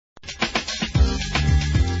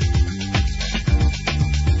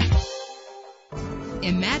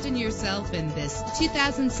Imagine yourself in this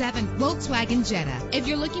 2007 Volkswagen Jetta. If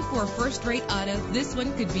you're looking for a first-rate auto, this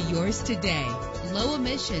one could be yours today. Low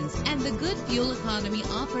emissions and the good fuel economy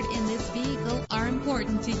offered in this vehicle are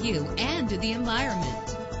important to you and to the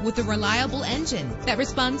environment. With a reliable engine that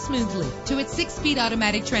responds smoothly to its 6-speed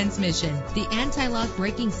automatic transmission, the anti-lock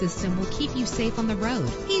braking system will keep you safe on the road.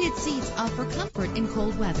 Heated seats offer comfort in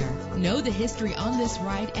cold weather. Know the history on this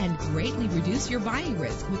ride and greatly reduce your buying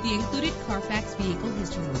risk with the included Carfax Vehicle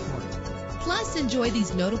History Report. Plus, enjoy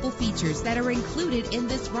these notable features that are included in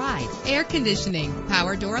this ride: air conditioning,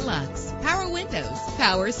 power door locks, power windows,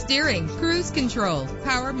 power steering, cruise control,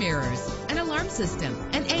 power mirrors, an alarm system,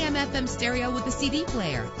 an AM/FM stereo with a CD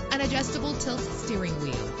player, an adjustable tilt steering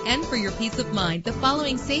wheel. And for your peace of mind, the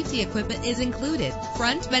following safety equipment is included: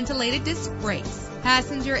 front ventilated disc brakes,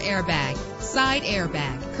 passenger airbag, side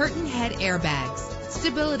airbag, curtain head airbags,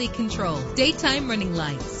 stability control, daytime running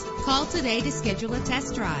lights. Call today to schedule a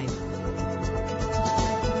test drive.